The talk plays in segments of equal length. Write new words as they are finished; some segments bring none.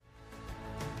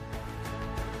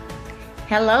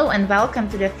Hello and welcome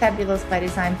to the Fabulous by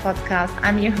Design podcast.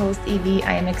 I'm your host, Evie.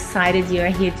 I am excited you are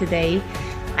here today.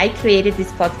 I created this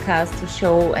podcast to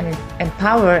show and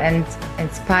empower and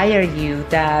inspire you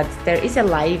that there is a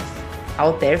life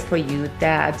out there for you,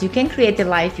 that you can create a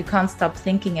life you can't stop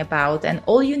thinking about. And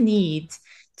all you need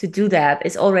to do that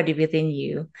is already within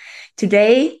you.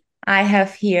 Today, I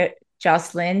have here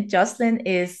Jocelyn. Jocelyn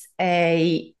is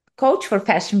a coach for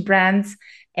fashion brands.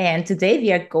 And today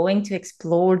we are going to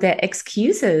explore the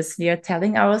excuses we are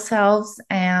telling ourselves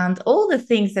and all the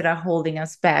things that are holding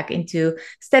us back into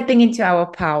stepping into our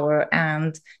power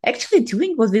and actually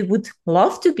doing what we would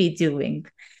love to be doing.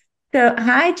 So,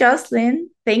 hi, Jocelyn.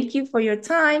 Thank you for your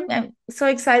time. I'm so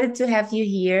excited to have you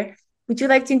here. Would you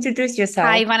like to introduce Hi, yourself?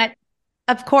 Ivana.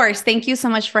 Of course. Thank you so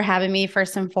much for having me,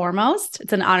 first and foremost.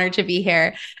 It's an honor to be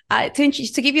here. To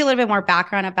give you a little bit more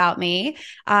background about me,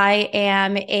 I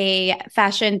am a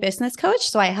fashion business coach.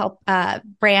 So I help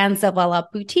brands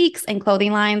develop boutiques and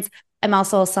clothing lines. I'm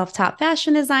also a self-taught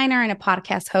fashion designer and a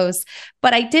podcast host,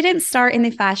 but I didn't start in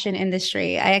the fashion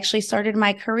industry. I actually started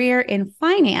my career in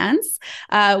finance,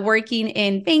 working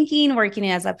in banking, working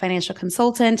as a financial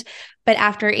consultant. But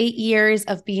after 8 years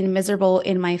of being miserable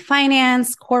in my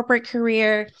finance corporate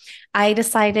career, I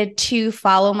decided to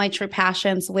follow my true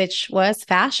passions, which was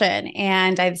fashion.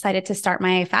 And I decided to start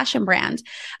my fashion brand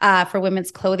for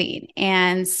women's clothing.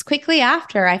 And quickly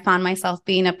after, I found myself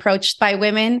being approached by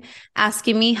women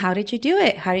asking me, how did you do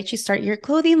it? How did you start your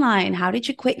clothing line? How did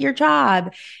you quit your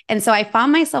job? And so I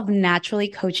found myself naturally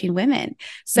coaching women.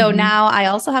 So Mhm. now I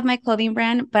also have my clothing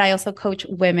brand, but I also coach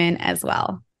women as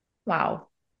well. Wow.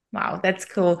 Wow, that's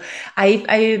cool.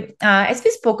 As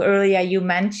we spoke earlier, you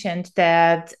mentioned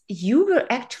that you were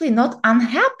actually not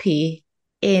unhappy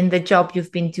in the job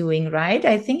you've been doing, right?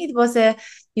 I think it was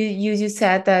you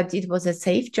said that it was a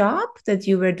safe job, that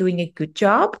you were doing a good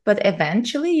job, but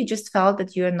eventually you just felt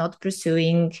that you're not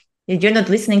listening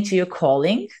to your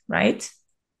calling, right?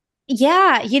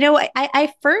 Yeah,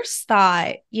 I first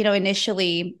thought,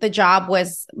 initially the job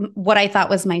was what I thought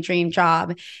was my dream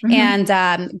job. Mm-hmm.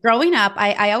 And growing up,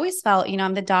 I always felt,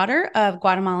 I'm the daughter of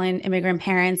Guatemalan immigrant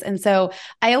parents. And so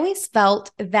I always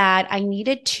felt that I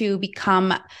needed to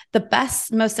become the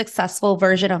best, most successful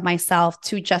version of myself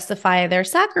to justify their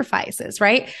sacrifices,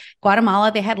 right?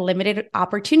 Guatemala, they had limited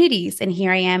opportunities. And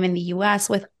here I am in the US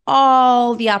with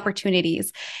all the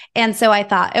opportunities. And so I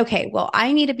thought, okay, well,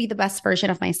 I need to be the best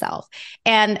version of myself.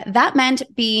 And that meant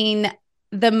being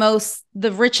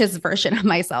the richest version of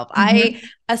myself. I Mm-hmm.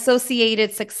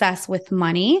 associated success with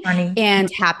money Funny. and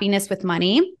happiness with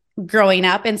money growing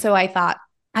up. And so I thought,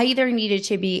 I either needed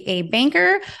to be a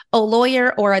banker, a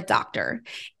lawyer, or a doctor.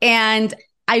 And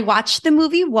I watched the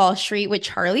movie Wall Street with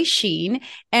Charlie Sheen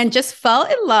and just fell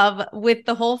in love with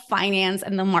the whole finance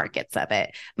and the markets of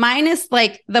it, minus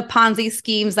like the Ponzi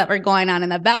schemes that were going on in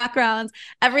the background.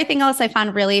 Everything else I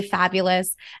found really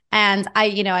fabulous. And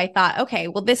I thought, okay,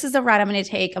 well, this is the route I'm going to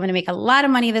take. I'm going to make a lot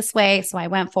of money this way. So I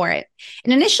went for it.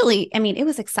 And initially, I mean, it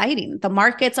was exciting. The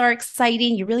markets are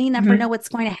exciting. You really never know Mm-hmm. what's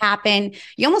going to happen.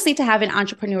 You almost need to have an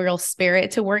entrepreneurial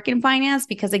spirit to work in finance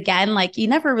because, again, like you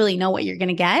never really know what you're going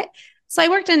to get. So I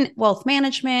worked in wealth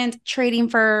management, trading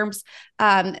firms,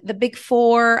 the big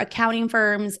four accounting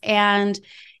firms. And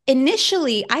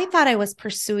initially, I thought I was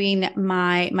pursuing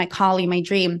my calling, my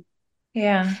dream.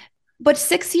 Yeah. But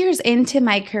 6 years into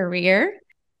my career,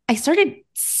 I started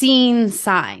seeing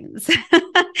signs.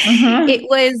 Mm-hmm. It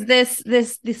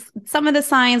was some of the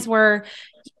signs were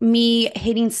me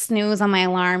hitting snooze on my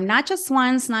alarm, not just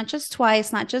once, not just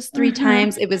twice, not just three Mm-hmm.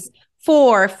 times. It was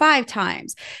 4 or 5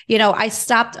 times. I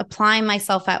stopped applying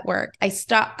myself at work. I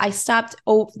stopped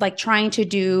like trying to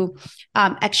do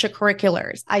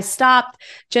extracurriculars. I stopped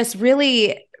just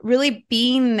really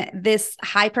being this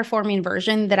high performing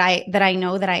version that I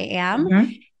know that I am.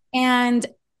 Mm-hmm. And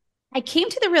I came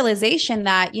to the realization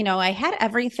that, I had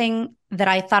everything that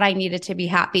I thought I needed to be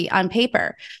happy on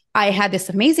paper. I had this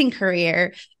amazing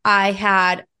career.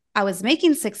 I was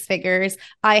making six figures.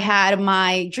 I had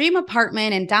my dream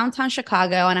apartment in downtown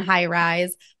Chicago on a high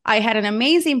rise. I had an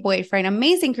amazing boyfriend,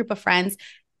 amazing group of friends.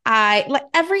 I like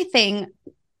everything.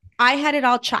 I had it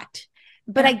all checked,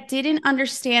 but I Yeah. didn't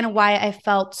understand why I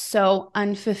felt so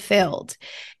unfulfilled.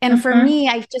 And for Mm-hmm. me,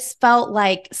 I just felt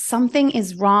like something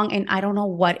is wrong and I don't know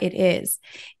what it is.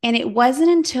 And it wasn't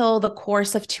until the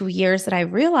course of 2 years that I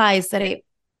realized that it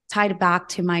tied back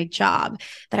to my job,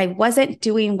 that I wasn't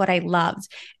doing what I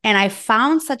loved. And I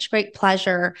found such great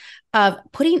pleasure of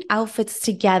putting outfits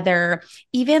together,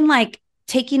 even like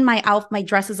taking my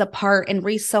dresses apart and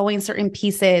resewing certain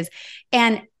pieces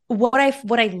and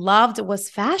what I loved was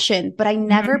fashion, but I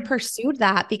never Mhm. pursued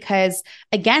that because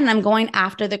again, I'm going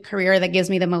after the career that gives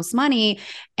me the most money.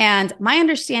 And my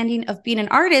understanding of being an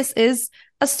artist is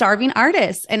a starving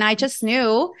artist. And I just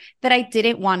knew that I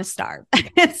didn't want to starve.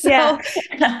 And Yeah. so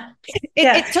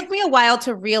Yeah. it took me a while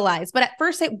to realize, but at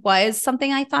first it was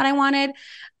something I thought I wanted.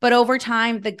 But over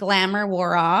time, the glamour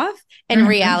wore off and Mhm.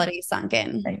 reality sunk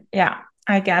in. Yeah,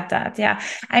 I get that. Yeah.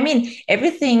 I mean,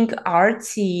 everything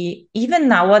artsy, even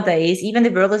nowadays, even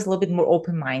the world is a little bit more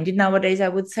open-minded nowadays, I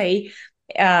would say.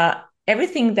 Uh,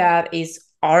 Everything that is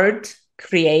art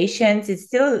creations is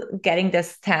still getting the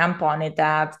stamp on it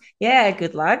that, yeah,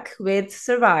 good luck with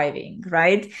surviving,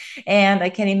 right? And I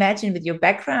can imagine with your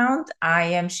background, I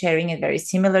am sharing a very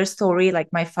similar story. Like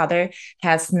my father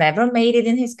has never made it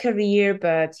in his career,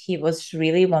 but he was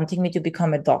really wanting me to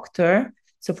become a doctor.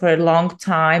 So for a long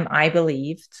time, I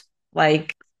believed,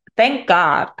 like, thank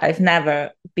God I've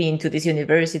never been to this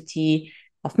university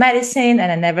of medicine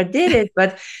and I never did it.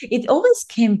 But it always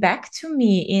came back to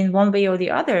me in one way or the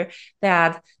other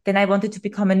that then I wanted to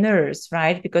become a nurse,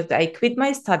 right? Because I quit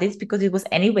my studies because it was,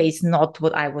 anyways, not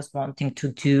what I was wanting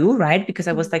to do, right? Because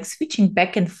I was like switching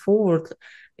back and forth,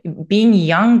 being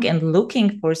young and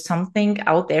looking for something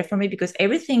out there for me because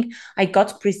everything I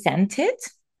got presented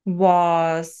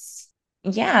was,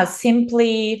 yeah,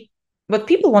 simply what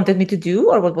people wanted me to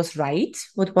do or what was right,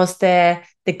 what was the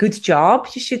good job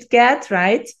you should get,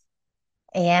 right?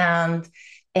 And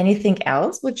anything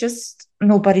else would just,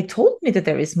 nobody told me that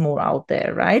there is more out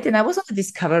there, right? And I was on a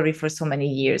discovery for so many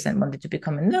years and wanted to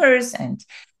become a nurse, and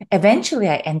eventually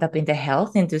I end up in the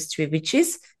health industry, which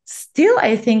is still,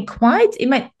 I think, quite in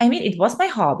my, I mean, it was my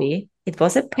hobby, it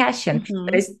was a passion,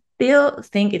 but I Mhm. still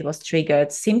think it was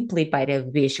triggered simply by the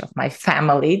wish of my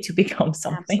family to become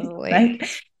something, Absolutely. right? And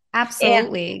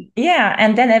Absolutely. yeah,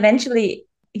 and then eventually,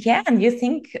 yeah, and you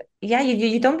think, yeah,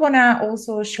 you don't want to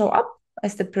also show up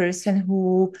as the person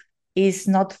who is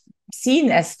not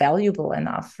seen as valuable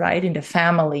enough, right, in the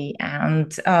family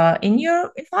and in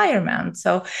your environment.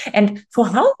 So, and for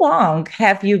how long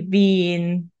have you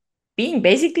been being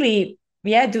basically,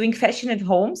 yeah, doing fashion at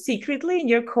home secretly in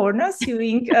your corner,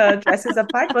 sewing dresses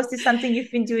apart? Was this something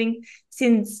you've been doing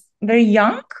since very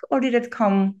young, or did it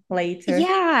come later?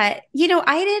 Yeah,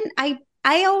 I didn't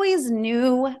I always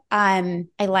knew I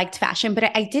liked fashion, but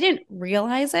I didn't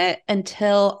realize it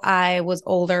until I was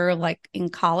older, like in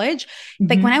college.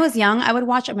 Like when I Mhm. was young, I would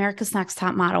watch America's Next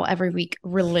Top Model every week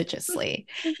religiously.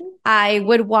 Mhm. I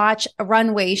would watch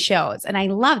runway shows and I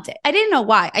loved it. I didn't know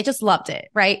why. I just loved it,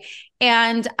 right?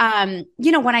 And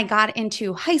when I got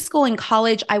into high school and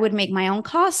college, I would make my own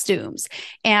costumes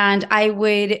and I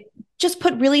would just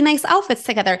put really nice outfits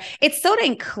together. It still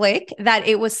didn't click that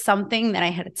it was something that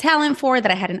I had a talent for, that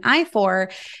I had an eye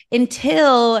for,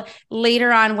 until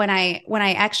later on when I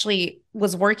actually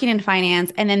was working in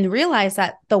finance and then realized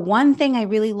that the one thing I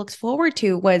really looked forward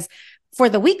to was for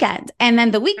the weekend. And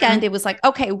then the weekend, it was like,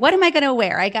 okay, what am I going to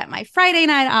wear? I got my Friday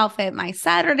night outfit, my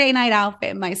Saturday night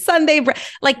outfit, my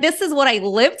like this is what I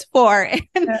lived for.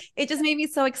 And it just made me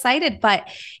so excited. But,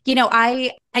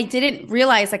 I didn't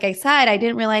realize, like I said, I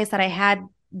didn't realize that I had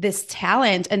this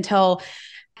talent until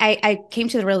I came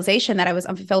to the realization that I was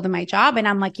unfulfilled in my job. And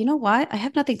I'm like, you know what? I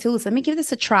have nothing to lose. Let me give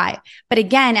this a try. But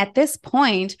again, at this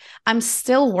point, I'm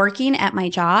still working at my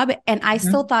job and I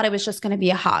still Mhm. thought it was just going to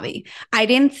be a hobby. I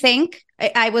didn't think,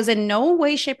 I was in no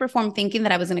way, shape, or form thinking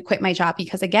that I was going to quit my job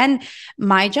because, again,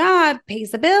 my job pays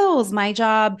the bills, my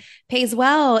job pays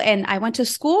well. And I went to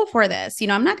school for this.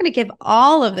 I'm not going to give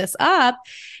all of this up.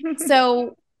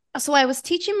 So I was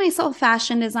teaching myself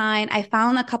fashion design. I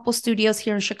found a couple studios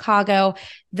here in Chicago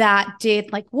that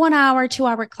did like 1 hour, 2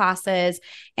 hour classes.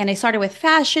 And I started with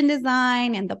fashion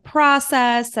design and the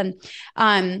process. And,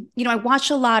 I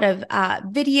watched a lot of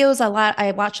videos,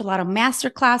 I watched a lot of master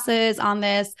classes on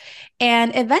this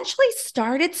and eventually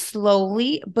started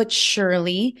slowly but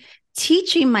surely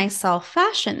teaching myself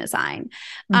fashion design.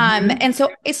 Mhm. And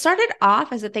so it started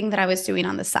off as a thing that I was doing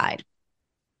on the side.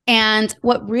 And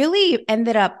what really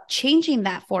ended up changing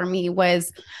that for me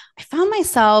was I found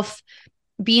myself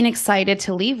being excited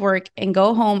to leave work and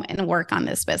go home and work on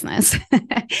this business.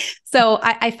 So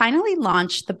I finally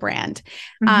launched the brand.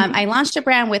 Mhm. I launched a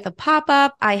brand with a pop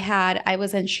up. I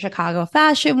was in Chicago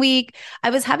Fashion Week. I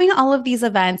was having all of these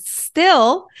events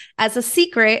still as a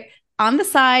secret on the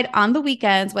side on the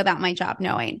weekends without my job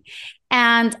knowing.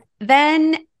 And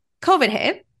then COVID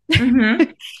hit.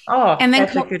 Mhm. Oh, And then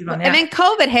that's a good one. and Yeah. then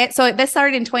COVID hit. So this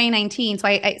started in 2019. So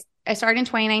I started in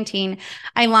 2019.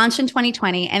 I launched in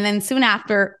 2020, and then soon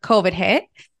after COVID hit,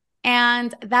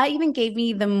 and that even gave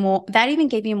me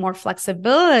more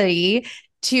flexibility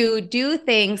to do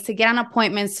things, to get on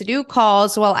appointments, to do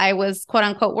calls while I was quote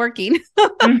unquote working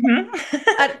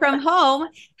from home.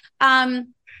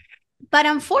 But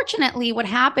unfortunately, what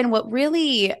happened, what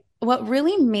really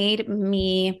made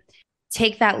me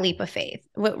take that leap of faith,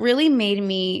 what really made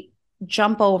me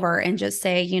jump over and just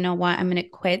say, you know what, I'm going to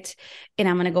quit and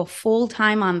I'm going to go full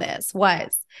time on this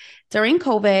was during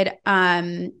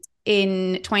COVID.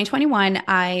 In 2021,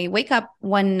 I wake up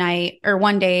one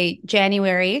day,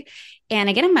 January, and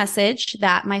I get a message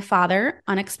that my father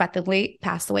unexpectedly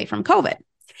passed away from COVID.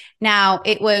 Now,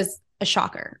 it was a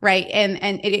shocker, right?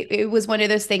 And it was one of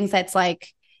those things that's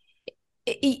like,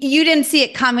 you didn't see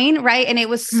it coming, right? And it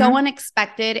was so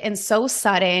unexpected and so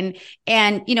sudden.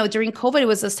 And, during COVID, it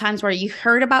was those times where you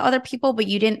heard about other people, but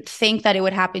you didn't think that it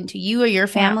would happen to you or your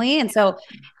family. And so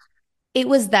it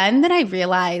was then that I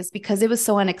realized, because it was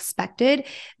so unexpected,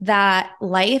 that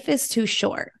life is too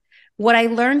short. What I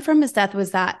learned from his death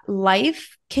was that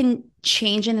life can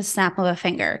change in a snap of a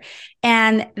finger.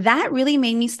 And that really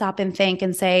made me stop and think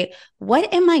and say,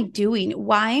 what am I doing?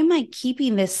 Why am I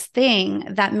keeping this thing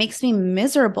that makes me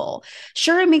miserable?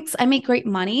 Sure, I make great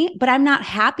money, but I'm not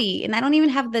happy. And I don't even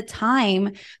have the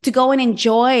time to go and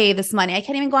enjoy this money. I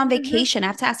can't even go on vacation. I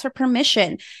have to ask for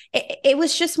permission. It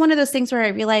was just one of those things where I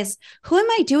realized, who am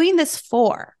I doing this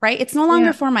for? Right? It's no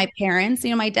longer for my parents.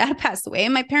 My dad passed away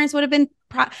and my parents would have been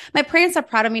my parents are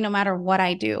proud of me no matter what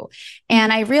I do.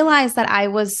 And I realized that I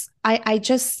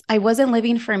wasn't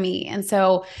living for me. And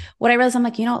so what I realized, I'm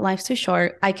like, life's too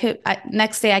short.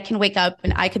 Next day I can wake up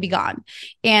and I could be gone.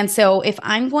 And so if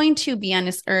I'm going to be on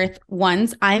this earth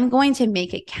once, I'm going to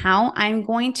make it count. I'm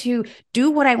going to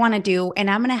do what I want to do and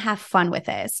I'm going to have fun with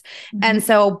this. And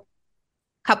so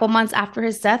a couple months after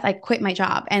his death, I quit my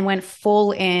job and went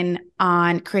full in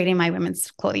on creating my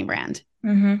women's clothing brand.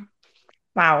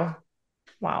 Wow.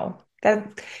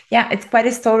 It's quite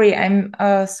a story. I'm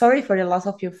sorry for the loss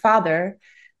of your father,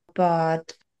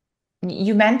 but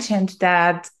you mentioned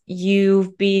that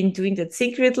you've been doing that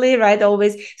secretly, right?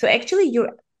 Always. So actually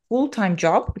your full-time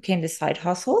job became the side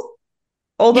hustle,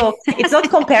 although it's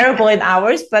not comparable in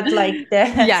hours, but like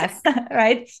yes,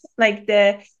 right? Like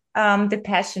the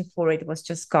passion for it was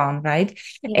just gone, right?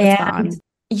 It was gone.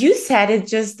 You said it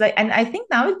just like, and I think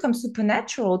now it comes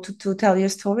supernatural to tell your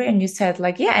story. And you said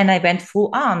like, and I went full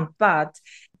on. But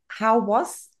how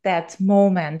was that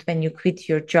moment when you quit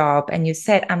your job and you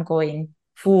said, I'm going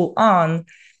full on?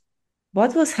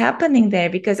 What was happening there?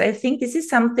 Because I think this is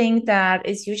something that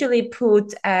is usually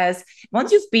put as,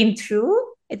 once you've been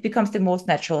through, it becomes the most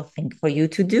natural thing for you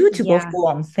to do, to go full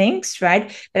on things,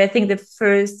 right? But I think the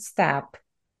first step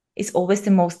is always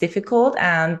the most difficult,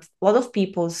 and a lot of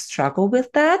people struggle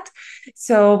with that.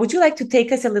 So would you like to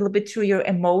take us a little bit through your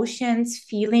emotions,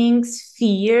 feelings,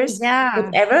 fears,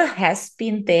 whatever has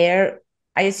been there,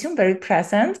 I assume very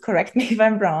present, correct me if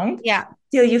I'm wrong,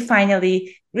 till you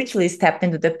finally literally stepped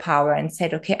into the power and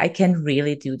said, okay, I can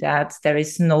really do that. There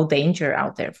is no danger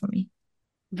out there for me.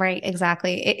 Right,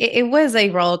 exactly. It was a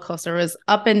roller coaster. It was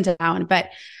up and down. But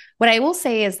what I will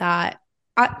say is that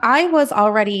I was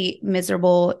already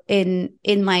miserable in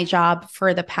my job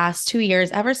for the past 2 years,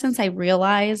 ever since I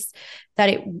realized that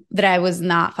I was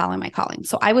not following my calling.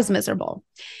 So I was miserable.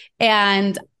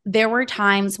 And there were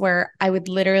times where I would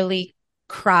literally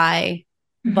cry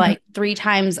like 3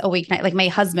 times a week. Like my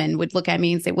husband would look at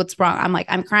me and say, what's wrong? I'm like,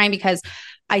 I'm crying because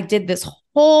I did this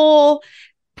whole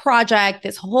project,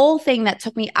 this whole thing that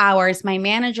took me hours. My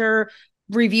manager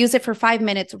reviews it for 5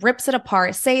 minutes, rips it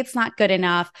apart, say it's not good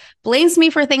enough, blames me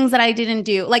for things that I didn't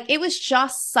do. Like it was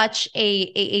just such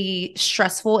a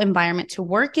stressful environment to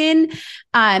work in.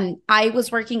 I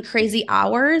was working crazy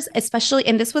hours, especially,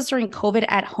 and this was during COVID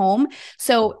at home.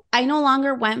 So I no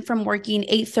longer went from working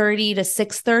 8:30 to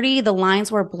 6:30. The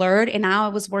lines were blurred. And now I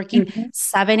was working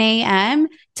 7 a.m.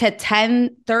 to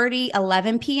 10:30,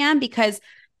 11 p.m. because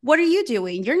what are you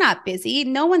doing? You're not busy.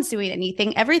 No one's doing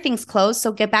anything. Everything's closed.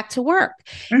 So get back to work.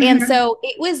 And so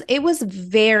it was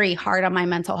very hard on my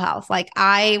mental health. Like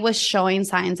I was showing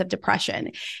signs of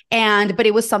depression, but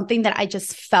it was something that I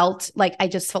just felt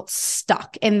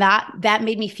stuck. And that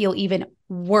made me feel even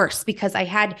worse because I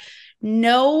had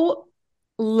no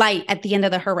light at the end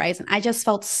of the horizon. I just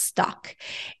felt stuck.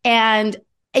 And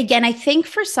again, I think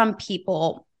for some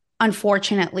people,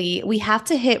 unfortunately, we have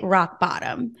to hit rock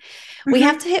bottom. We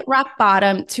have to hit rock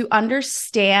bottom to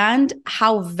understand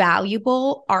how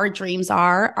valuable our dreams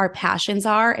are, our passions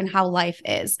are, and how life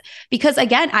is. Because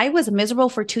again, I was miserable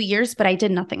for 2 years, but I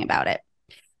did nothing about it.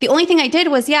 The only thing I did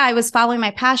was, I was following my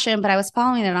passion, but I was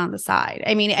following it on the side.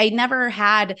 I mean, I never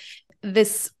had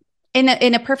this in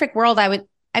a perfect world.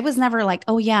 I was never like,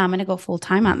 oh yeah, I'm going to go full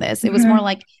time on this. It was more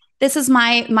like, this is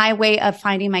my way of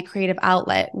finding my creative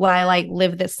outlet while I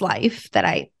live this life that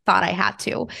I thought I had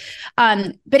to.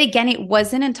 But again, it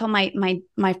wasn't until my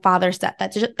father's death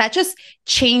that just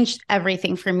changed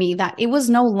everything for me. That it was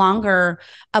no longer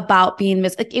about being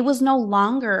it was no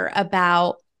longer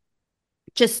about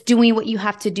just doing what you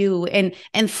have to do and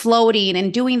floating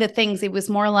and doing the things. It was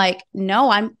more like, no,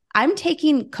 I'm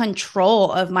taking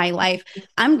control of my life.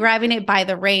 I'm grabbing it by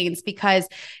the reins, because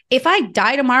if I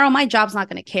die tomorrow, my job's not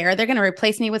going to care. They're going to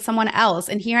replace me with someone else.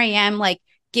 And here I am, like,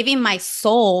 giving my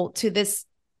soul to this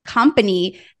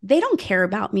company. They don't care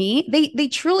about me. They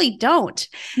truly don't.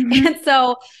 Mm-hmm. And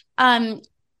so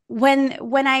when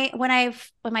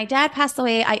my dad passed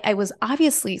away, I was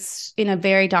obviously in a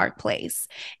very dark place.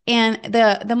 And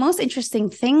the most interesting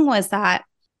thing was that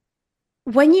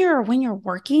when you're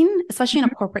working, especially in a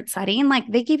corporate setting, like,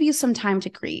 they give you some time to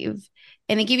grieve,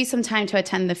 and they give you some time to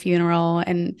attend the funeral.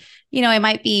 And, it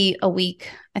might be a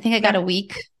week. I think I got a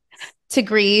week to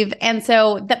grieve. And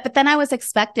so but then I was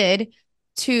expected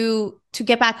to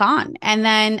get back on. And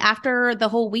then after the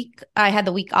whole week, I had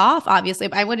the week off. Obviously,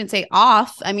 I wouldn't say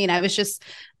off. I mean, I was just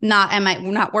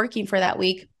not working for that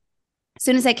week. As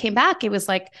soon as I came back, it was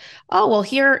like, oh, well,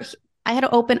 here I had to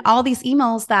open all these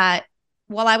emails that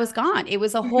while I was gone. It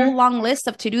was a whole long list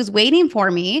of to-dos waiting for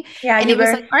me. Yeah, And you it was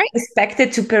were like, all right,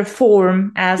 expected to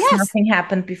perform as yes. nothing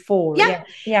happened before. Yeah. Yeah.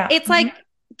 Yeah. It's like,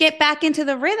 get back into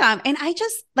the rhythm. And I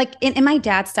just like, and my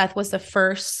dad's death was the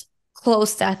first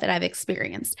close death that I've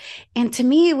experienced. And to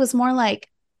me, it was more like,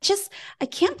 I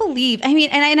can't believe, I mean,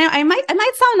 and I might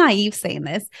sound naive saying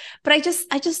this, but I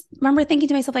just remember thinking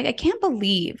to myself, like, I can't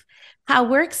believe how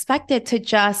we're expected to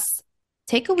just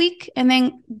take a week and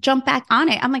then jump back on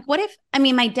it. I'm like, what if, I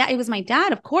mean, it was my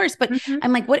dad, of course, but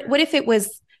I'm like, what if it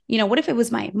was, what if it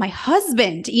was my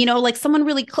husband, like someone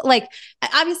really like,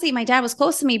 obviously my dad was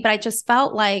close to me, but I just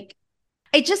felt like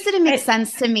it just didn't make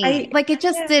sense to me. Like, it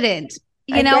just didn't.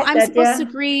 I get I'm that, supposed to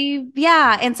grieve.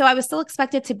 Yeah. And so I was still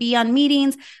expected to be on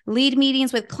meetings, lead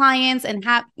meetings with clients, and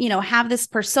have this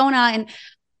persona. And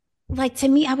like, to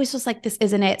me, I was just like, this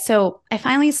isn't it. So I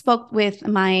finally spoke with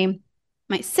my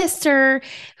sister,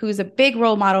 who's a big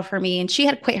role model for me, and she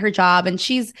had quit her job, and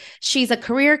she's a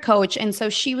career coach. And so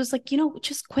she was like,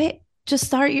 just quit. Just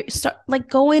start like,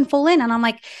 go in full in. And I'm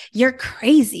like, you're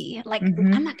crazy. Like,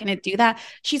 I'm not going to do that.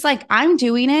 She's like, I'm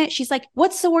doing it. She's like,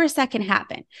 what's the worst that can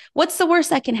happen? What's the worst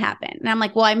that can happen? And I'm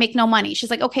like, well, I make no money. She's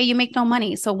like, okay, you make no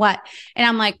money. So what? And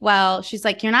I'm like, well, she's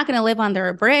like, you're not going to live under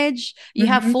a bridge. You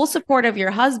have full support of your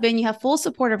husband. You have full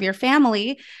support of your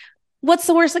family. What's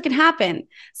the worst that can happen?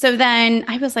 So then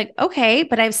I was like, okay,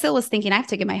 but I still was thinking I have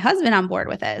to get my husband on board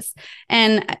with this.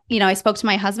 And, I spoke to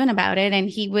my husband about it, and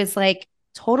he was like,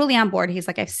 totally on board. He's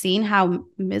like, I've seen how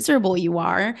miserable you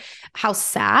are, how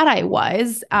sad I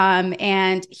was.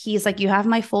 And he's like, you have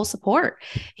my full support.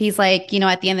 He's like,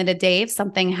 at the end of the day, if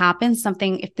something happens,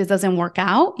 if this doesn't work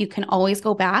out, you can always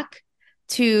go back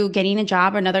to getting a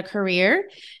job or another career.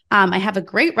 I have a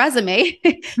great resume.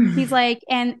 He's like,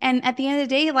 and at the end of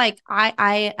the day, like,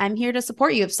 I'm here to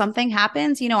support you. If something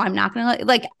happens, I'm not going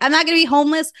to be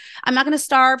homeless. I'm not going to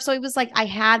starve. So it was like, I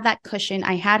had that cushion.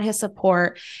 I had his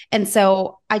support. And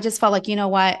so I just felt like, you know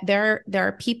what, there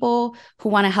are people who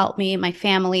want to help me, my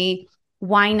family.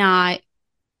 Why not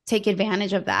take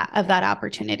advantage of that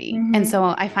opportunity? And so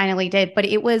I finally did. But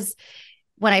it was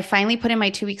when I finally put in my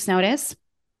 2 weeks notice.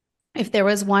 If there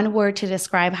was one word to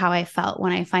describe how I felt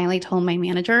when I finally told my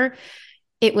manager,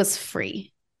 it was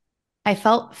free. I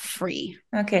felt free.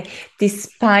 Okay.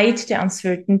 Despite the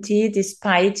uncertainty,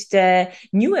 despite the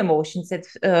new emotions that,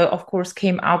 of course,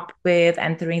 came up with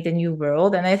entering the new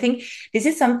world. And I think this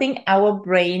is something our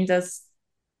brain does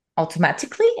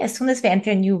automatically. As soon as we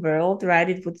enter a new world, right,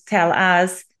 it would tell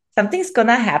us something's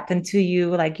gonna happen to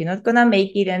you, like you're not gonna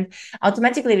make it, and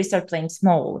automatically we start playing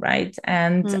small, right?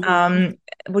 And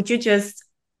would you just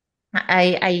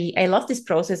I love this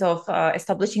process of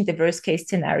establishing the worst case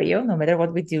scenario, no matter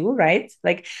what we do, right?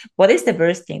 Like, what is the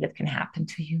worst thing that can happen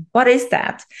to you? What is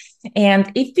that?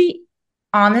 And if we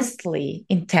honestly,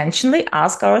 intentionally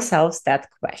ask ourselves that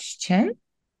question,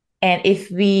 and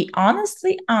if we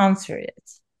honestly answer it,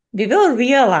 we will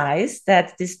realize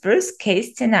that this worst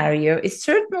case scenario is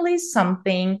certainly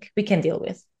something we can deal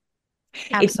with.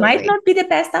 Absolutely. It might not be the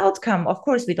best outcome. Of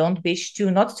course, we don't wish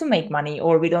to not to make money,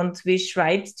 or we don't wish,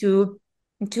 right, to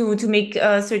make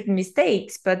certain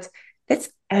mistakes, but that's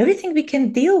everything we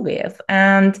can deal with.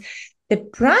 And the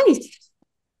price,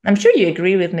 I'm sure you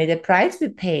agree with me, the price we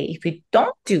pay if we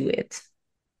don't do it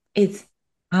is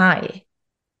high,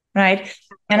 right? Absolutely.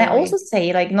 And I also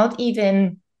say, like, not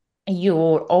even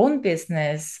your own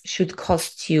business should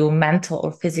cost you mental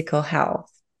or physical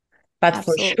health. but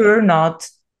for Absolutely. sure not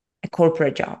a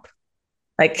corporate job.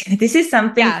 Like this is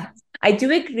something Yeah. I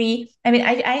do agree. I mean,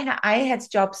 I had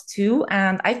jobs too,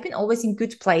 and I've been always in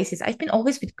good places. I've been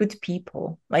always with good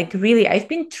people. Like really, I've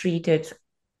been treated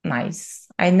nice.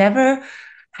 I never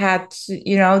had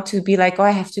to, to be like, oh,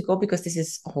 I have to go because this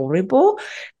is horrible.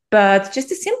 But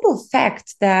just a simple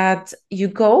fact that you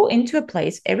go into a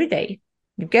place every day,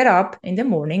 you get up in the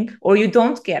morning, or you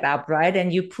don't get up, right?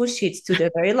 And you push it to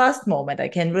the very last moment. I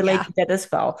can relate Yeah. to that as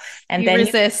well. And You then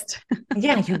resist.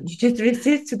 yeah, you just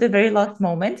resist to the very last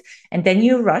moment, and then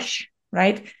you rush,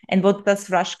 right? And what does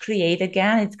rush create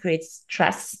again? It creates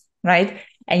stress, right?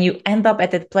 And you end up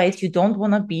at that place you don't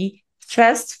want to be,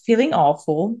 stressed, feeling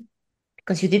awful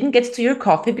because you didn't get to your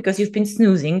coffee because you've been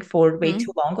snoozing for way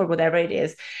too Mhm. long or whatever it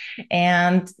is.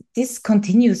 And this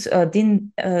continues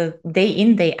day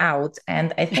in, day out.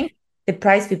 And I think the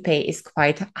price we pay is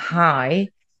quite high.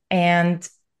 And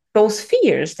those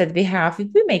fears that we have if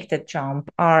we make that jump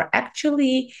are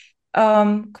actually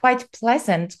quite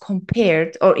pleasant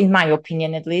compared, or in my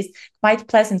opinion at least, quite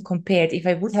pleasant compared if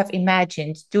I would have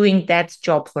imagined doing that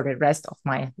job for the rest of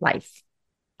my life.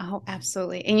 Oh,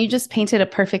 absolutely. And you just painted a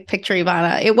perfect picture,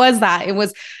 Ivana. It was that. It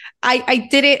was, I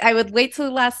did it. I would wait till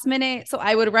the last minute. So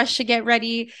I would rush to get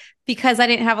ready because I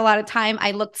didn't have a lot of time.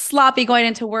 I looked sloppy going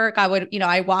into work. I would,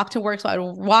 I walked to work. So I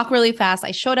would walk really fast.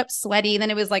 I showed up sweaty.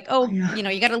 Then it was like, Oh, oh, yeah.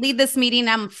 you got to lead this meeting.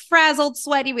 I'm frazzled,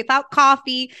 sweaty, without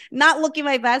coffee, not looking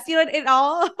my best. It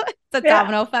all, it's a Yeah.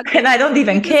 domino effect. And I don't You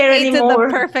even just care painted the anymore.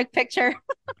 perfect picture.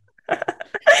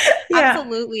 Yeah.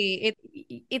 Absolutely.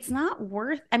 It's not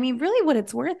worth, I mean, really what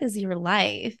it's worth is your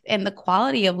life and the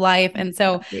quality of life. And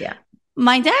so Yeah.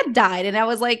 my dad died and I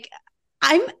was like,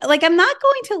 I'm not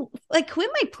going to like, who am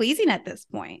I pleasing at this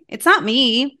point? It's not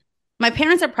me. My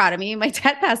parents are proud of me. My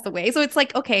dad passed away. So it's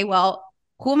like, okay, well,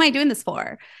 who am I doing this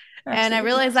for? And I Absolutely.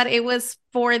 realized that it was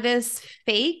for this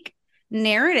fake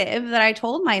narrative that I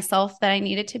told myself that I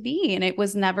needed to be. And it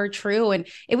was never true. And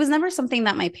it was never something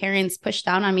that my parents pushed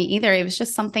down on me either. It was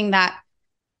just something that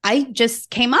I just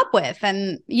came up with.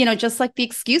 And, just like the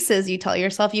excuses you tell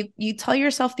yourself, you tell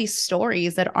yourself these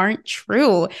stories that aren't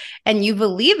true and you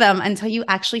believe them until you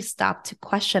actually stop to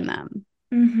question them.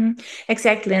 Mm-hmm.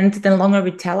 Exactly. And the longer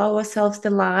we tell ourselves the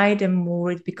lie, the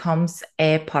more it becomes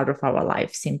a part of our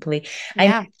life, simply. I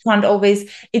Yeah. can't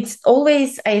always, it's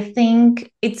always, I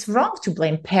think it's wrong to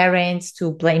blame parents,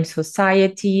 to blame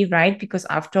society, right? Because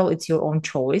after all, it's your own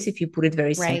choice if you put it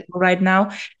very Right. simple right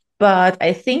now. But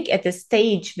I think at the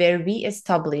stage where we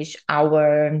establish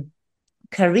our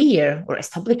career or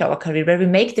establish our career, where we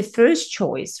make the first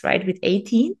choice, right, with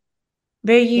 18,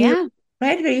 where you Yeah.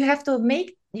 right where you have to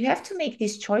make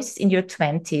these choices in your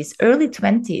 20s, early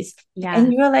 20s, Yeah.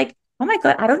 and you're like, oh my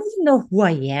god, I don't even know who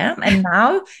I am, and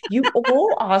now you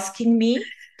all asking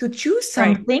me to choose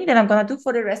Right. something that I'm going to do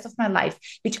for the rest of my life,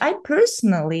 which I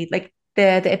personally like.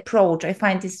 The approach I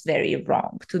find is very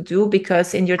wrong to do,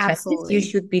 because in your 20s you Absolutely.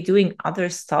 should be doing other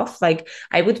stuff. Like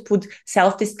I would put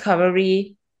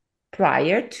self-discovery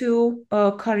prior to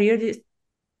career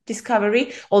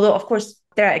discovery. Although, of course,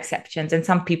 there are exceptions, and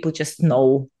some people just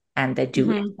know and they do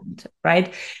Mm-hmm. it,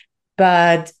 right?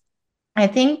 But I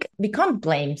think we can't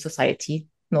blame society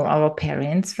nor our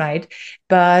parents, right?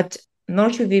 But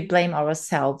nor should we blame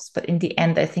ourselves. But in the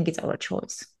end, I think it's our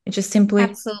choice. It's just simply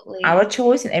Absolutely. our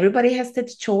choice, and everybody has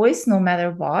that choice no matter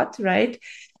what, right?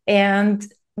 And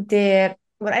the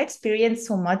what I experience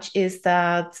so much is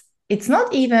that it's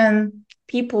not even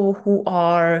people who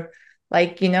are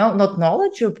like, not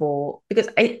knowledgeable. Because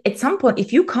at some point,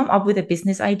 if you come up with a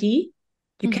business idea,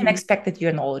 you can Mm-hmm. expect that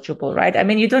you're knowledgeable, right? I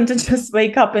mean, you don't just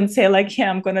wake up and say like, yeah,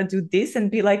 I'm gonna do this, and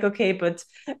be like, okay, but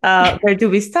where do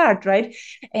we start, right?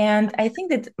 And I think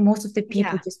that most of the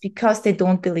people, Yeah. just because they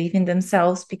don't believe in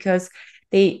themselves, because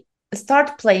they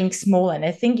start playing small. And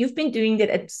I think you've been doing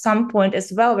that at some point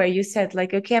as well, where you said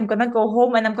like, okay, I'm gonna go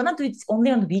home and I'm gonna do it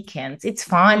only on weekends. It's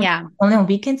fine Yeah. only on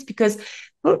weekends, because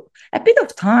for a bit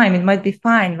of time it might be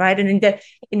fine, right? And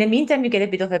in the meantime, you get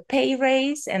a bit of a pay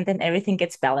raise, and then everything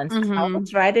gets balanced out,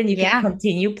 Mm-hmm. right? And you can Yeah.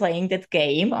 continue playing that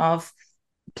game of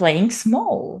playing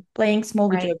small with your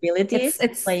Right. It's abilities,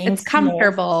 it's playing it's small.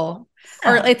 comfortable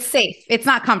or Yeah, it's safe. It's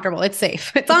not comfortable. It's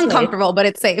safe. It's it's safe. uncomfortable, but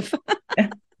it's safe.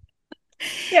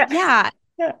 Yeah,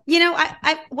 Yeah. yeah.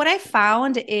 I what I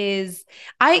found is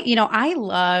I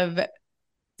love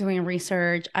doing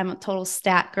research. I'm a total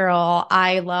stat girl.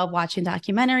 I love watching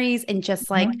documentaries and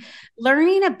just like Mhm.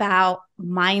 learning about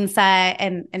mindset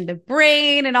and the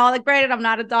brain and all that. Granted, I'm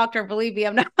not a doctor, believe me,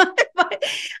 I'm not. But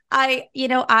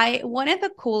I one of the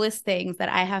coolest things that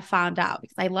I have found out,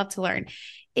 because I love to learn,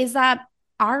 is that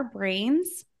our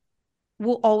brains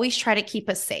will always try to keep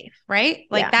us safe, right?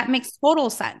 Like Yeah. that makes total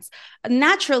sense.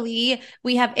 Naturally,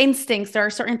 we have instincts. There are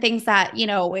certain things that, you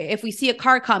know, if we see a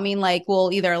car coming, like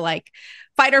we'll either like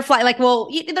fight or flight, like, well,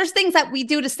 there's things that we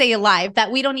do to stay alive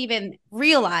that we don't even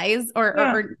realize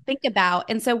or think about.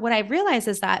 And so what I realize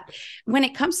is that when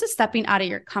it comes to stepping out of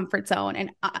your comfort zone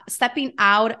and stepping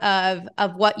out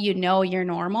of what you know you're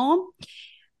normal,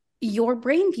 your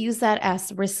brain views that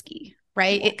as risky,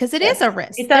 right? Because it is a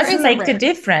risk. It There doesn't is a make the risk,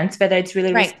 difference whether it's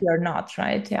really right? risky or not,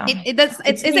 right? Yeah. It does.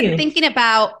 It's It isn't new. thinking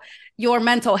about your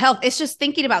mental health. It's just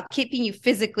thinking about keeping you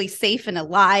physically safe and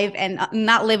alive and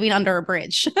not living under a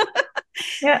bridge.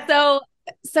 Yeah.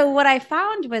 So what I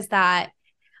found was that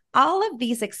all of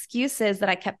these excuses that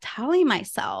I kept telling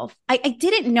myself, I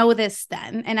didn't know this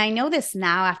then. And I know this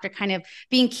now after kind of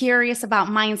being curious about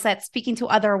mindset, speaking to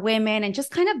other women, and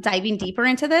just kind of diving deeper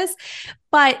into this.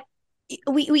 But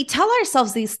we tell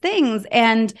ourselves these things,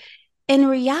 and in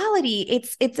reality,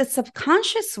 it's a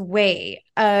subconscious way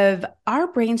of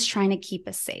our brains trying to keep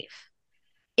us safe.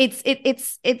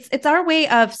 It's our way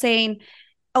of saying,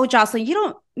 oh, Jocelyn, you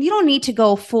don't need to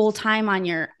go full time on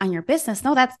your business.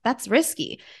 No, that's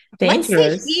risky. Let's stay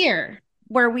Dangerous. here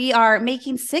where we are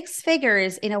making six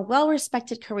figures in a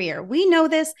well-respected career. We know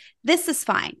this. This is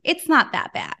fine. It's not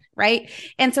that bad, right?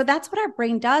 And so that's what our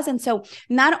brain does. And so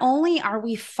not only are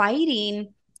we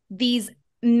fighting these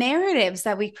narratives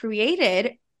that we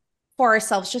created for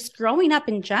ourselves just growing up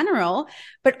in general,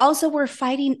 but also we're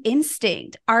fighting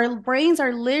instinct. Our brains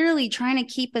are literally trying to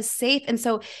keep us safe. And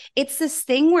so it's this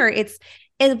thing where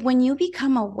when you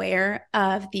become aware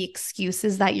of the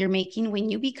excuses that you're making,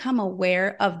 when you become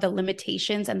aware of the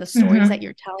limitations and the stories that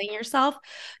you're telling yourself,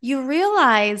 you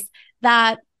realize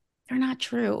that they're not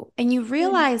true. And you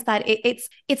realize that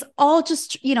it's all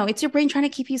just, you know, it's your brain trying to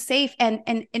keep you safe. And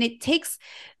it takes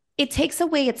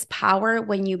away its power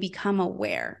when you become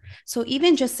aware. So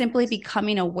even just simply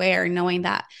becoming aware, knowing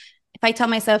that if I tell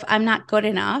myself I'm not good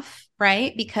enough,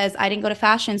 right? Because I didn't go to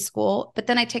fashion school, but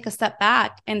then I take a step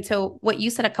back into what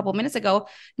you said a couple minutes ago.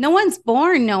 No one's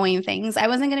born knowing things. I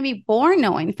wasn't going to be born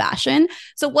knowing fashion.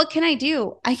 So what can I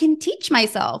do? I can teach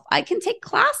myself. I can take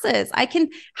classes. I can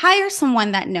hire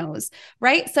someone that knows,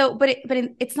 right? So,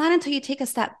 it's not until you take a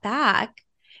step back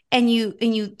and you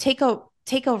take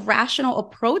a rational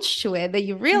approach to it that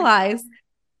you realize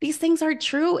these things are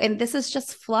true and this is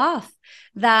just fluff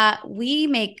that we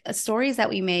make, stories that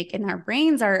we make, and our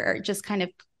brains are just kind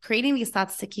of creating these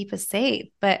thoughts to keep us safe.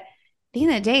 But at the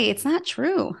end of the day, it's not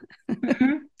true.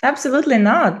 Absolutely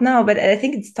not. No, but I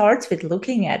think it starts with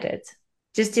looking at it.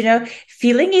 Just,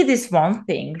 feeling it is one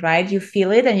thing, right? You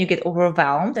feel it and you get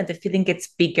overwhelmed, and the feeling gets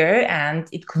bigger and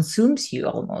it consumes you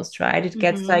almost, right? It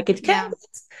gets like it can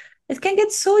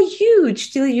get so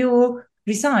huge till you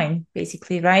resign,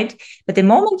 basically, right? But the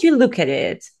moment you look at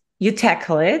it, you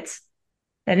tackle it,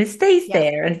 then it stays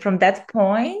there. And from that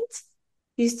point,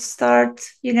 you start,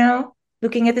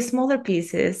 looking at the smaller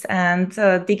pieces and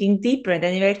digging deeper. And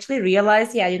then you actually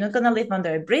realize, yeah, you're not going to live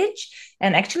under a bridge,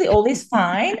 and actually all is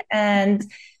fine. And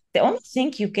the only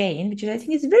thing you gain, which I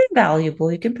think is very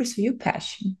valuable, you can pursue your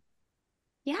passion.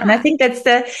 Yeah. And I think that's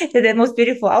the most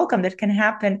beautiful outcome that can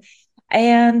happen.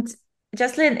 And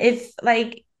Jocelyn, if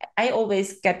like I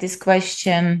always get this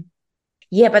question,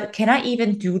 yeah, but can I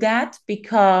even do that?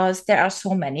 Because there are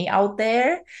so many out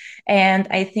there. And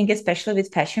I think, especially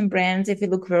with fashion brands, if you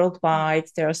look worldwide,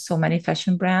 there are so many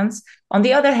fashion brands. On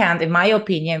the other hand, in my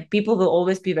opinion, people will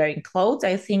always be wearing clothes.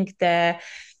 I think the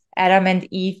Adam and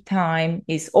Eve time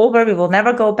is over. We will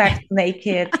never go back to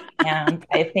naked. And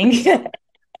I think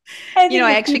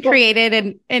I actually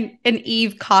created an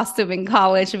Eve costume in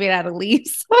college made out of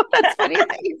leaves. So that's funny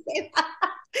that you say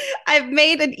that. I've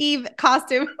made an Eve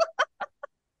costume.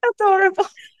 Adorable.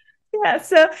 Yeah.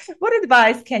 So, what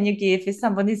advice can you give if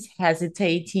someone is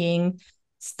hesitating,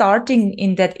 starting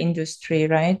in that industry,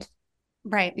 right?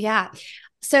 Right. Yeah.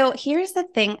 So, here's the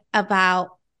thing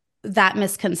about that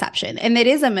misconception. And it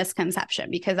is a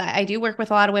misconception because I do work with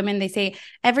a lot of women. They say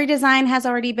every design has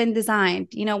already been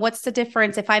designed. What's the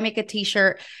difference if I make a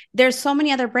t-shirt? There's so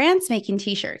many other brands making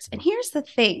t-shirts. And here's the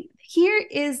thing.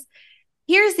 Here's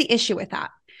the issue with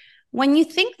that. When you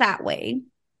think that way,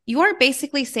 you are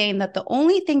basically saying that the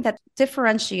only thing that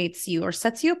differentiates you or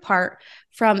sets you apart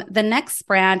from the next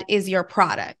brand is your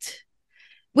product,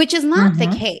 which is not the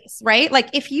case, right? Like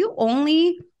if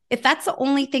that's the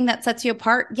only thing that sets you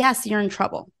apart, yes, you're in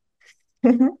trouble.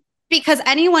 Because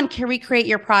anyone can recreate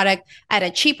your product at a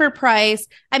cheaper price.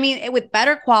 I mean, with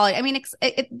better quality. I mean,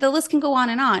 the list can go on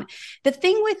and on. The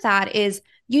thing with that is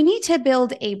you need to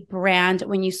build a brand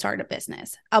when you start a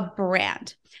business, a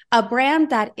brand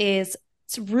that is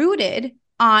rooted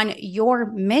on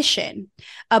your mission,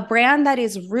 a brand that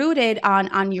is rooted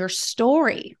on your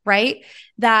story, right?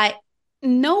 That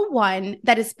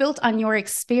is built on your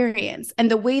experience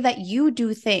and the way that you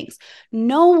do things.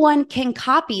 No one can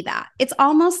copy that. It's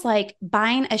almost like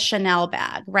buying a Chanel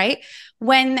bag, right?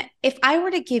 If I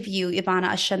were to give you,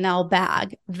 Ivana, a Chanel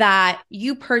bag that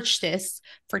you purchased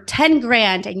for 10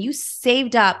 grand and you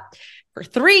saved up for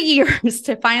 3 years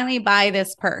to finally buy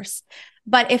this purse.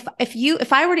 But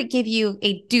if I were to give you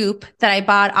a dupe that I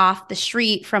bought off the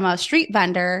street from a street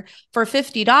vendor for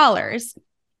 $50,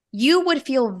 you would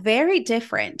feel very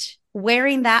different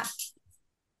wearing that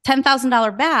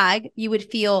 $10,000 bag. You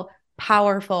would feel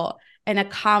powerful and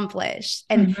accomplished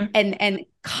and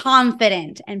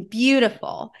confident and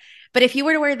beautiful. But if you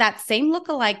were to wear that same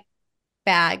lookalike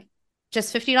bag,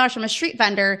 just $50 from a street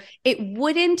vendor, it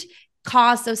wouldn't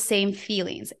cause those same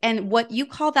feelings. And what you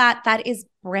call that is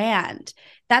brand.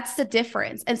 That's the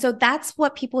difference. And so that's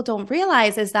what people don't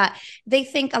realize, is that they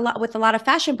think with a lot of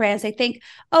fashion brands, they think,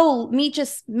 oh, me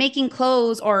just making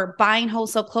clothes or buying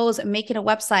wholesale clothes and making a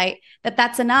website,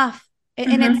 that's enough.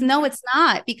 And it's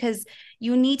not, because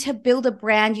you need to build a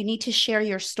brand. You need to share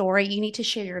your story. You need to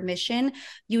share your mission.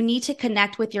 You need to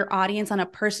connect with your audience on a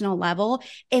personal level.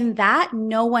 And that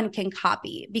no one can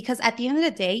copy, because at the end of the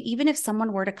day, even if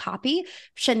someone were to copy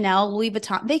Chanel, Louis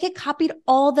Vuitton, they get copied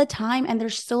all the time and they're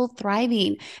still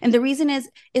thriving. And the reason is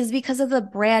because of the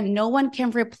brand. No one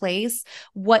can replace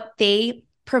what they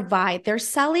provide. They're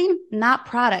selling not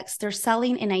products. They're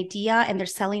selling an idea and they're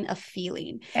selling a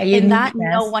feeling. And that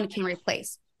no one can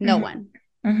replace. No one.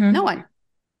 No one.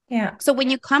 Yeah. So when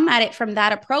you come at it from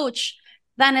that approach,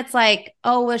 then it's like,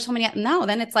 oh, there's so many. No,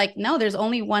 then it's like, no, there's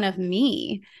only one of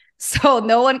me. So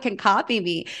no one can copy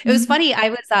me. It was funny.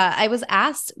 There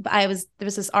was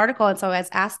this article. And so I was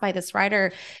asked by this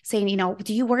writer saying,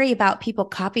 do you worry about people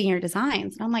copying your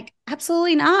designs? And I'm like,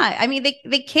 absolutely not. I mean,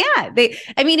 they can't,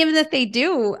 even if they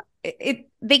do,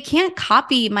 they can't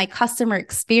copy my customer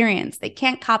experience. They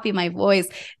can't copy my voice.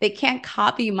 They can't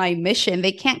copy my mission.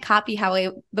 They can't copy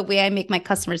the way I make my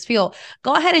customers feel.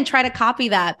 Go ahead and try to copy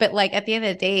that. But like at the end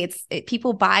of the day,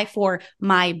 people buy for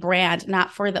my brand,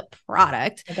 not for the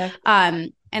product. Okay.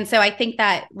 And so I think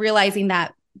that realizing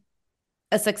that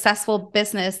a successful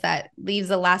business that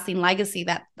leaves a lasting legacy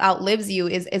that outlives you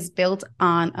is built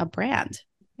on a brand.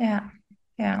 Yeah.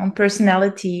 Yeah. On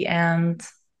personality and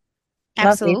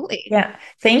absolutely. Yeah.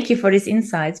 Thank you for these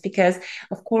insights, because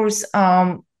of course,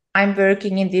 I'm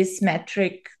working in this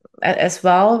metric as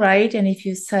well, right? And if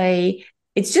you say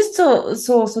it's just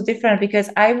so different, because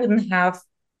I wouldn't have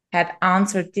had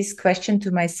answered this question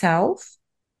to myself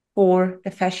for the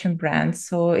fashion brand.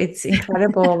 So it's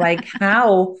incredible, like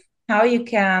how you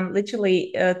can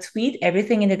literally tweet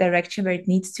everything in the direction where it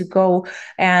needs to go,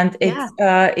 and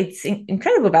it's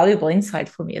incredible, valuable insight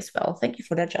for me as well. Thank you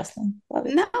for that, Jocelyn. Love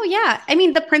it. No, yeah, I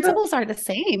mean the principles are the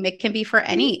same. It can be for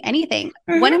anything.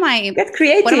 One of my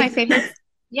favorites.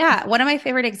 Yeah, one of my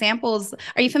favorite examples.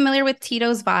 Are you familiar with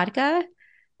Tito's vodka?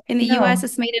 In the U.S.,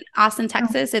 it's made in Austin,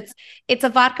 Texas. It's a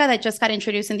vodka that just got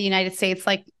introduced in the United States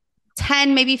like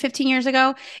 10, maybe 15 years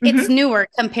ago. It's newer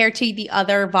compared to the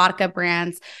other vodka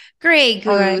brands, Grey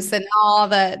Goose and all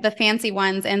the fancy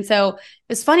ones. And so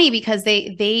it's funny because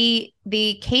they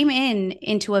came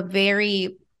into a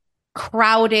very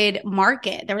crowded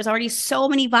market. There was already so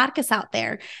many vodkas out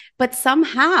there, but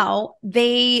somehow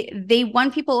they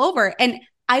won people over. And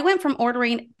I went from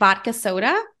ordering vodka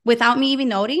soda without me even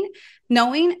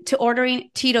knowing to ordering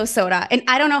Tito soda. And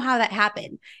I don't know how that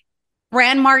happened.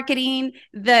 Brand marketing,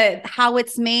 how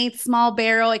it's made, small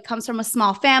barrel, it comes from a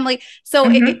small family. So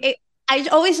I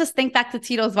always just think back to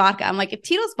Tito's vodka. I'm like, if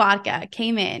Tito's vodka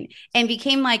came in and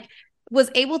was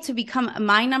able to become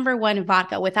my number one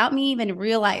vodka without me even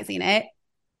realizing it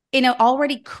in an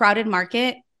already crowded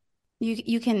market,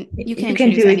 you can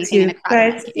introduce anything in a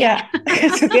crowded market. Yeah.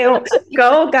 So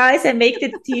go guys and make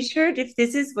the t-shirt if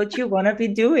this is what you want to be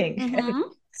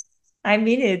doing. I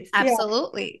mean it.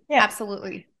 Absolutely. Yeah.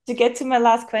 Absolutely. To get to my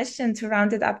last question, to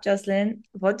round it up, Jocelyn,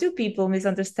 what do people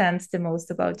misunderstand the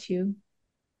most about you?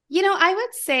 I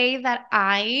would say that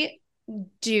I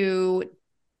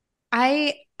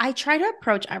try to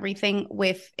approach everything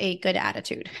with a good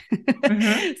attitude.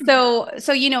 So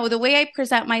the way I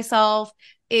present myself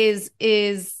is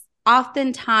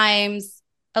oftentimes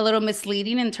a little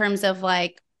misleading in terms of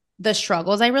like the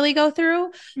struggles I really go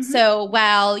through. So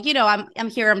while, I'm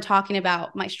here, I'm talking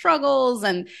about my struggles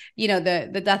and,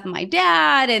 the death of my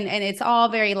dad and it's all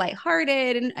very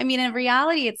lighthearted. And I mean, in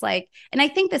reality, it's like, and I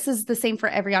think this is the same for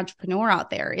every entrepreneur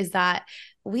out there, is that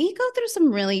we go through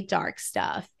some really dark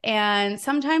stuff. And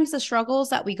sometimes the struggles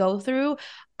that we go through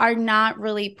are not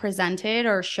really presented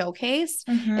or showcased.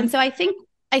 And so I think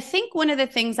one of the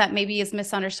things that maybe is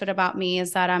misunderstood about me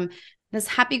is that I'm this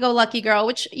happy-go-lucky girl,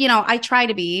 which, I try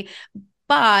to be,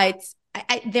 but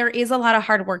there is a lot of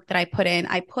hard work that I put in.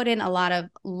 I put in a lot of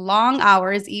long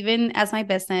hours, even as my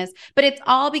business, but it's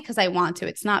all because I want to.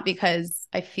 It's not because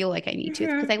I feel like I need to.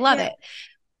 It's because I love it.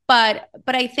 But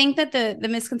I think that the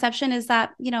misconception is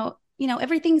that,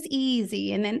 everything's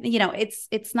easy. And then,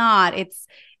 it's not.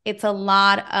 It's a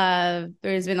lot of,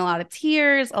 there's been a lot of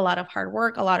tears, a lot of hard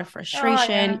work, a lot of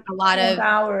frustration, a lot of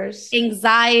hours,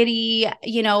 anxiety,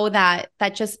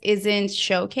 that just isn't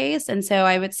showcased. And so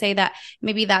I would say that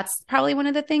maybe that's probably one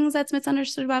of the things that's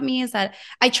misunderstood about me, is that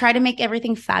I try to make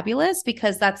everything fabulous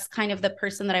because that's kind of the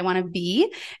person that I want to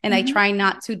be. And I try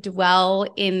not to dwell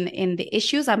in the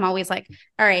issues. I'm always like,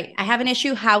 all right, I have an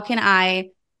issue. How can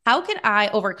I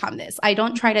overcome this? I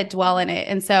don't try to dwell in it.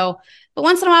 And so, but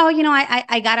once in a while,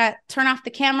 I gotta turn off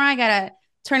the camera. I gotta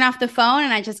turn off the phone,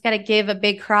 and I just gotta give a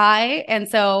big cry. And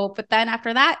so, but then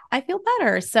after that, I feel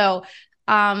better. So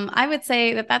I would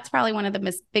say that that's probably one of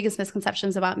the biggest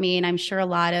misconceptions about me. And I'm sure a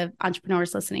lot of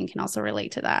entrepreneurs listening can also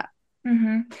relate to that.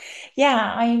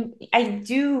 Yeah, I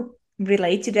do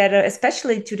relate to that,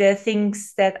 especially to the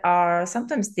things that are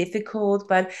sometimes difficult.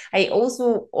 But I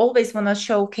also always want to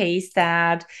showcase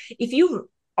that if you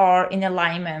are in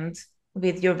alignment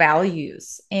with your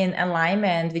values, in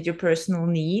alignment with your personal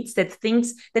needs, that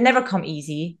things, they never come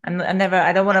easy. I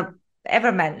don't want to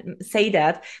ever say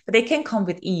that, but they can come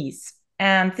with ease.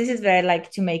 And this is where I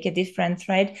like to make a difference,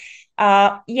 right?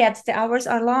 Yet the hours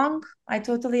are long. I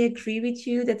totally agree with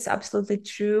you. That's absolutely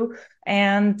true.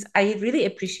 And I really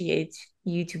appreciate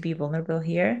you to be vulnerable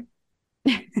here.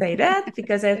 Say that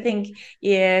because I think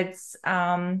it's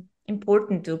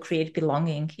important to create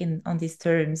belonging on these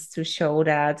terms, to show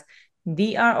that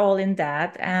we are all in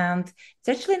that, and it's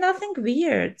actually nothing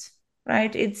weird,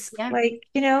 right? It's like,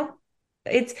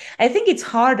 I think it's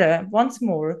harder, once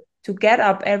more, to get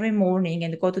up every morning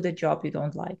and go to the job you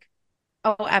don't like.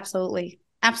 Oh, absolutely.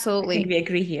 I think we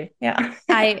agree here. Yeah.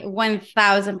 I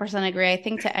 1000% agree. I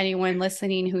think to anyone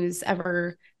listening who's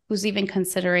even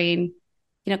considering,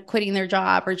 quitting their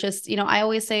job, or just, I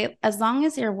always say, as long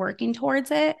as you're working towards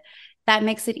it, that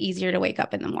makes it easier to wake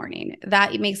up in the morning.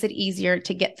 That makes it easier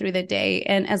to get through the day.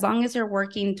 And as long as you're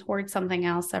working towards something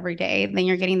else every day, then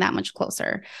you're getting that much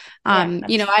closer. I'm not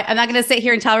going to sit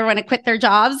here and tell everyone to quit their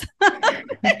jobs.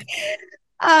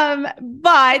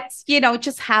 But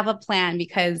just have a plan,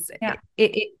 because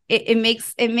it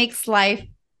makes life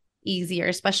easier,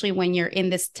 especially when you're in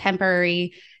this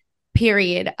temporary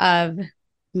period of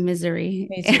misery.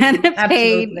 And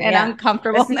pain and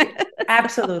uncomfortableness.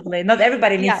 Absolutely. Not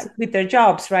everybody needs to quit their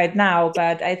jobs right now,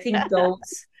 but I think those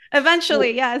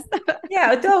eventually, yes.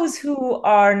 Those who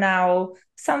are now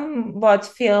somewhat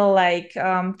feel like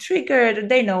triggered,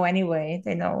 they know anyway.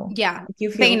 They know. Yeah.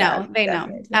 You feel they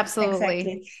know. Absolutely.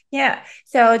 Exactly. Yeah.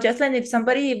 So Jocelyn, if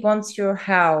somebody wants your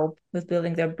help with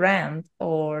building their brand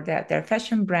or their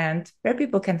fashion brand, where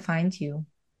people can find you?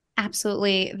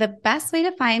 Absolutely. The best way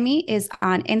to find me is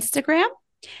on Instagram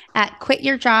at Quit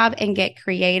Your Job and Get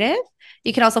Creative.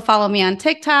 You can also follow me on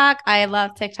TikTok. I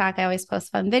love TikTok. I always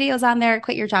post fun videos on there.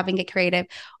 Quit Your Job and Get Creative.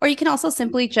 Or you can also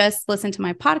simply just listen to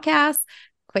my podcast,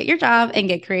 Quit Your Job and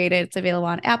Get Creative. It's available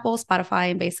on Apple,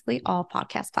 Spotify, and basically all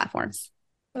podcast platforms.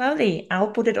 Lovely. I'll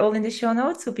put it all in the show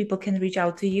notes so people can reach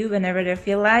out to you whenever they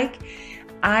feel like.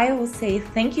 I will say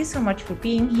thank you so much for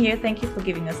being here. Thank you for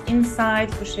giving us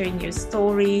insight, for sharing your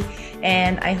story.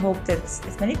 And I hope that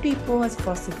as many people as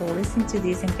possible listen to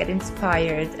this and get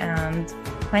inspired and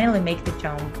finally make the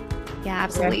jump. Yeah,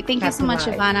 absolutely. Thank you so much,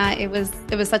 Ivana. It was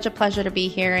such a pleasure to be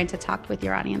here and to talk with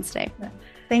your audience today.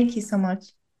 Thank you so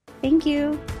much. Thank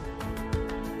you.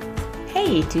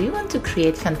 Hey, do you want to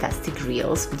create fantastic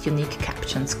reels with unique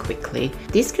captions quickly?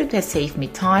 Descript has saved me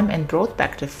time and brought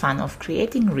back the fun of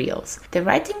creating reels. The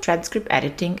writing, transcript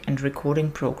editing and recording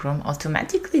program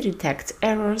automatically detects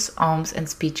errors, ums and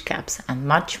speech gaps and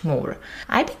much more.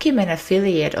 I became an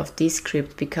affiliate of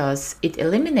Descript because it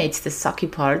eliminates the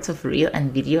sucky parts of reel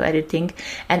and video editing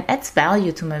and adds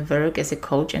value to my work as a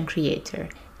coach and creator.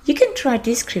 You can try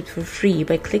Descript for free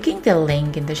by clicking the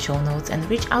link in the show notes and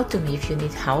reach out to me if you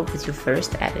need help with your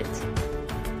first edit.